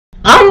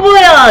En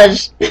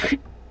voyage!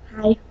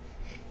 Hi.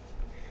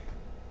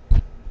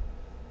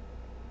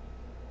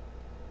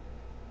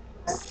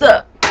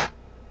 Sup,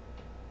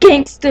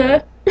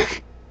 gangster?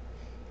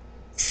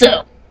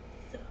 So.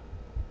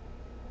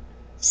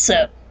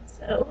 So.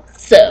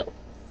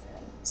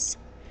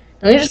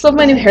 Don't you just love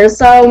my new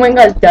hairstyle? Oh my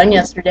god, it's done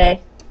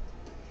yesterday.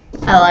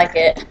 I like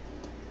it.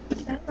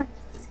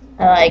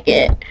 I like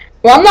it.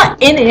 Well, I'm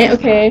not in it,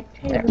 okay?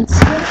 There.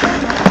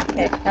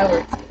 Okay, that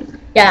works.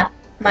 Yeah,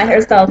 my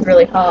hairstyle is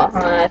really hot,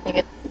 huh? I think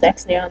it's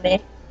sexy on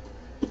me.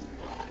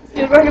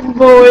 You're like a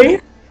boy.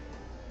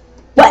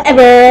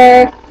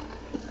 Whatever!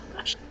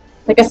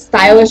 Like a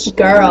stylish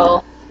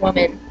girl.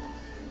 Woman.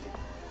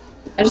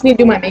 I just need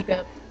to do my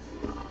makeup.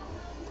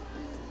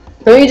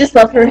 Don't you just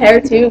love her hair,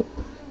 too?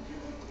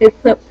 It's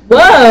so...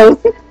 Whoa!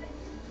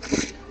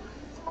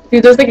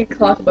 Dude, there's like a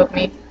clock above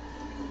me.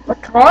 A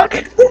cock?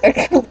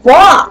 A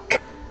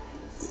clock!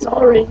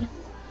 Sorry.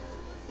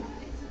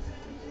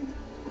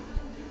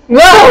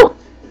 Whoa!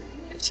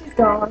 She's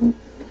gone.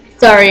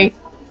 Sorry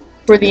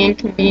for the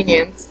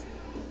inconvenience.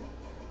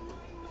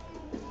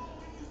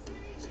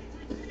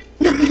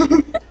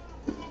 I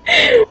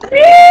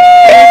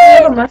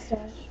have a mustache.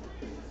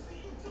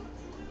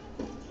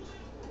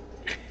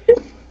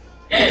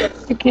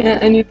 I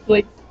can't, I need to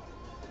like...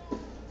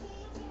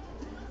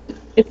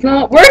 It's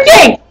not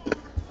working!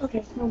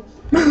 Okay, no.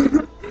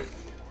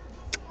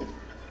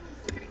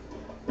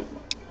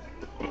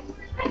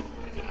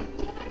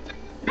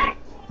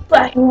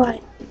 Black and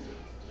white.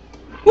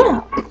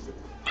 Yeah.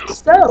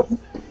 So.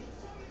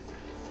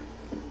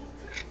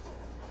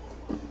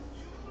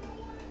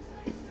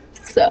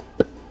 So.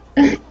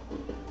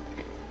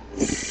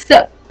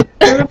 So.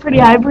 You have a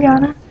pretty eye,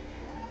 Brianna?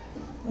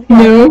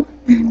 No.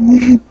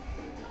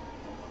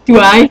 Do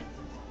I?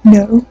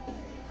 No.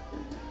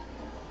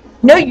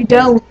 No, you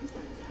don't.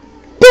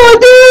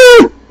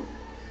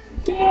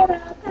 Get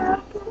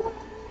up.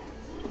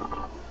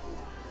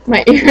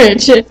 My ear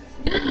itches.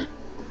 I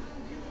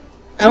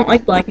don't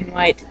like black and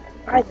white.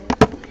 I do.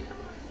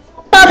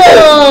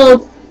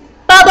 Bubbles!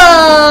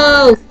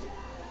 Bubbles!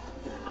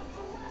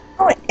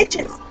 Oh, it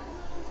itches.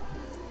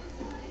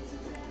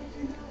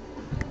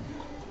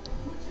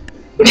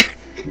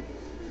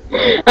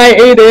 I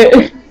ate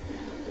it.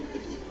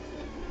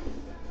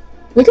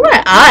 Look at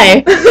my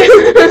eye.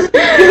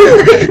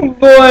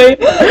 Boy.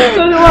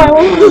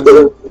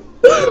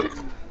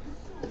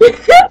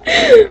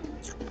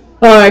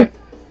 Hi,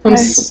 I'm Hi.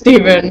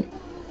 Steven.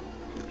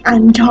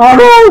 I'm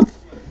Charles.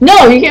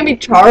 No, you can't be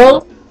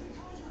Charles.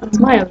 That's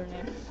my other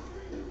name.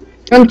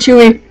 I'm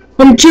Chewy.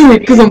 I'm Chewy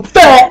because I'm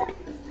fat.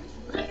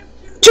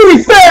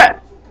 Chewy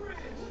fat.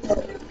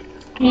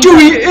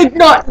 Chewy is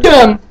not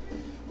dumb.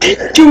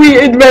 Chewy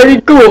is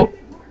very cool.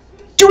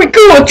 Chewy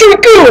cool. Chewy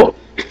cool.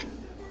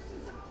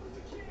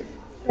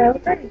 Yeah, we're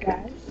pretty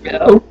guys.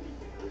 No.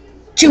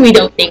 Chewy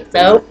don't think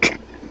so.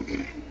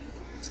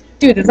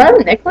 Dude, is that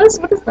a necklace?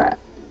 What is that?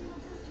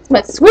 It's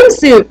my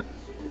swimsuit.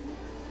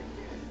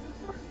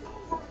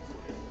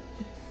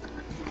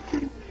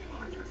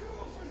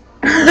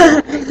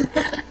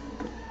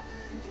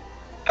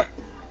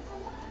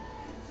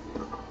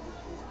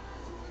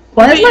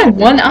 Why is my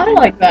one eye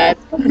like that?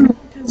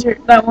 Because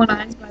that one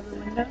eye's by the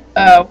window.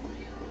 Oh.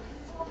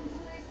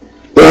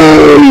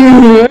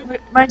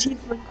 My teeth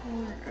look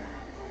cool.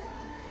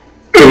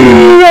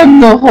 I'm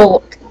the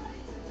Hulk.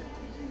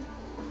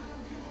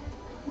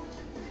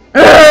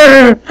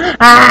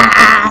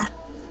 Ah!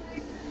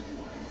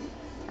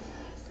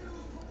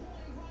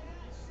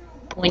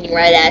 Pointing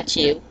right at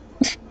you.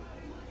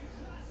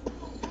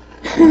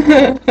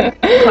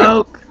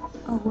 Poke.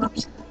 Oh,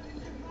 whoops.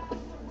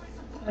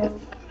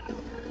 Poke.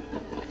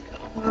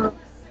 Poke.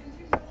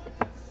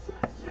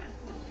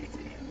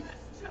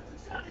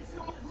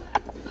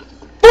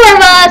 Four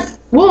of us!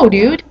 Whoa,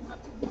 dude.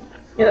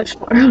 Yeah, there's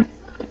 4.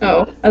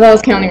 Oh, I thought I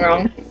was counting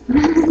wrong.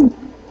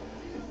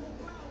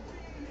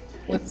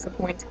 What's the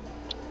point?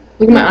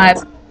 Look at my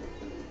eyes.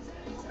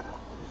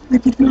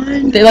 Look at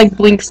mine. They like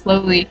blink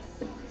slowly.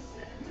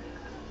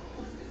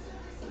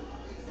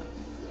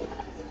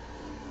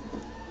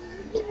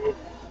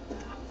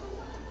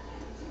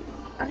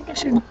 I think I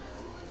should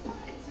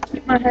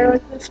keep my hair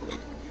like this.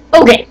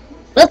 Okay,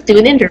 let's do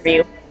an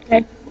interview.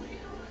 Okay.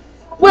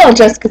 Well,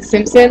 Jessica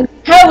Simpson,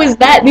 how is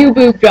that new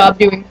boob job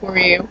doing for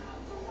you?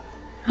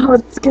 Oh,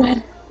 it's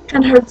good.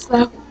 Kinda hurts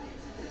though.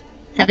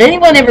 Have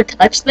anyone ever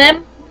touched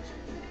them?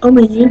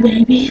 Only you,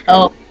 baby.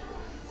 Oh,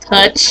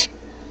 touch,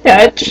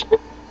 touch,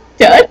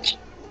 touch.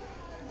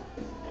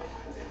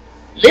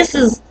 This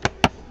is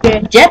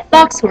Jeff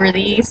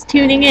Foxworthy's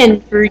tuning in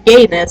for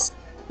gayness.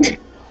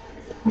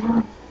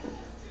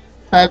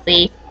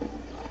 Fuzzy.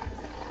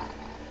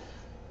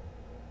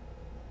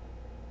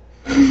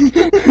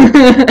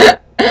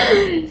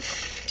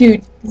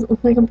 Dude, does it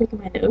look like I'm picking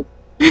my nose?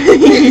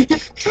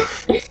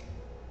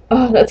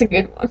 Oh, that's a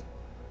good one.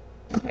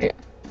 Oh, yeah.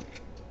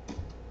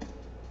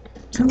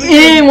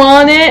 You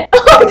want it?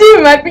 Oh,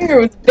 dude, my finger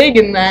was big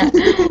in that.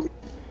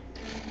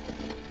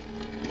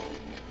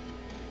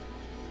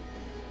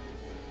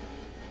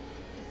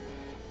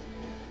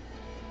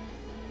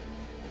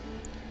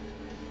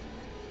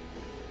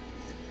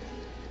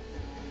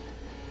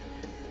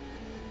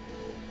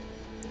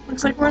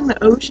 Looks like we're in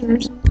the ocean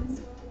or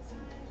something.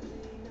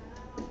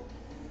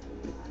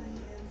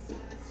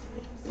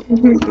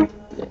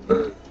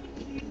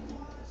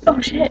 Oh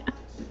shit.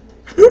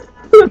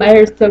 My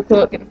hair's so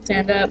cool it can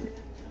stand up.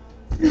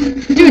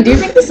 Dude, do you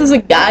think this is a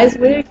guy's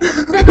wig?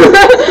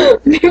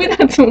 Maybe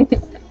that's why.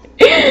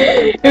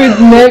 It was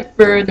meant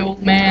for an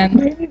old man.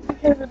 Maybe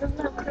because it doesn't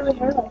have curly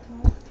hair like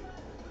mine.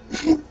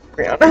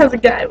 Brianna has a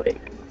guy wig.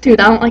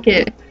 Dude, I don't like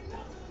it.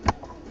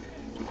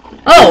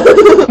 Oh!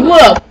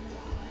 Whoa!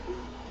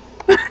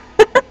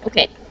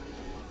 Okay.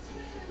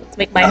 Let's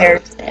make my hair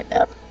stand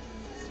up.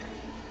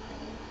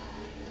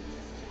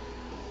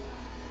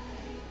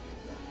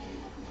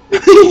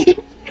 You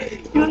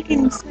look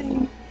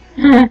insane.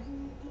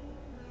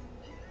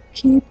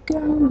 Keep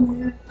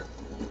going.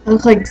 I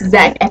look like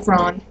Zac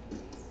Efron.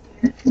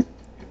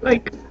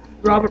 Like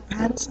Robert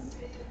Pattinson.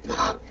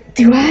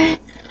 Do I?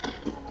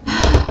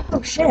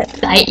 Oh shit.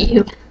 Fight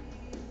you.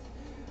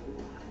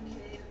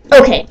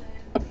 Okay.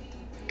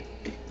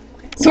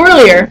 So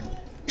earlier,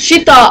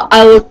 she thought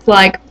I looked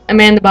like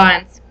Amanda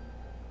Bynes,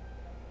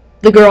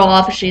 the girl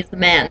off of She's the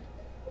Man,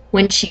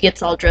 when she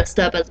gets all dressed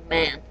up as a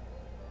man.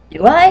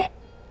 Do I?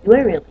 Do I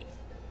really?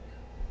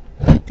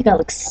 I think I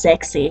look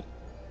sexy.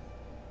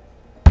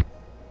 I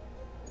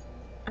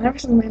never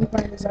seen Amanda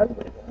Bynes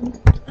ugly.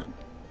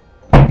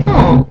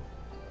 Oh.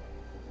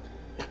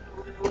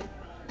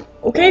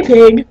 Okay,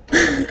 pig.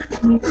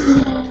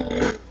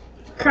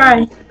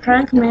 Cry. Cry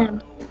on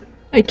command.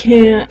 I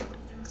can't.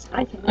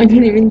 I can. I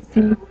can't even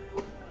see.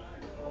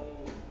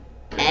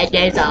 And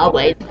there's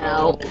always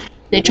no.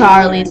 The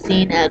Charlie's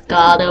seen has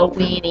got a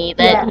weenie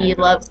that he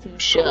loves to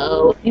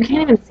show. You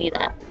can't even see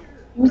that.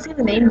 You can see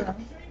the name though.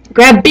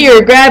 Grab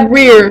beer, grab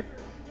rear.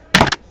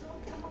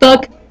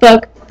 Fuck,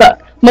 fuck,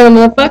 fuck.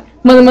 Motherfuck,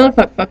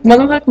 motherfuck, fuck,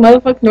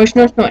 motherfuck, noise,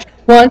 noise, noise.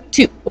 1,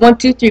 2, 1,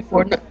 2, 3,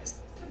 4.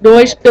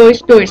 Noise,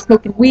 noise, noise.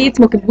 Smoking weed,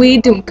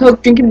 doing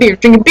coke, drinking beers,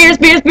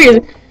 beers.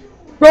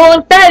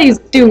 Rolling fatties,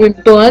 doing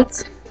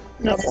blunts.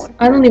 No one.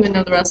 I don't even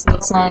know the rest of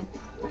the song.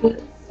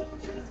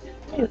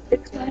 Hey,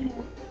 fix my hair.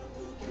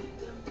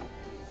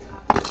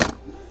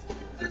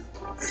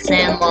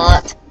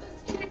 Sandlot.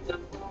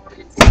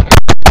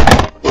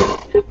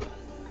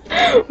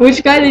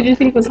 Which guy did you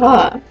think was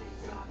hot?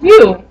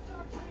 You.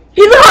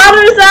 He's the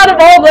hottest out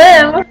of all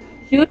them.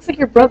 He looks like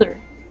your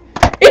brother.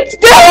 It's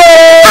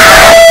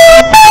Dylan!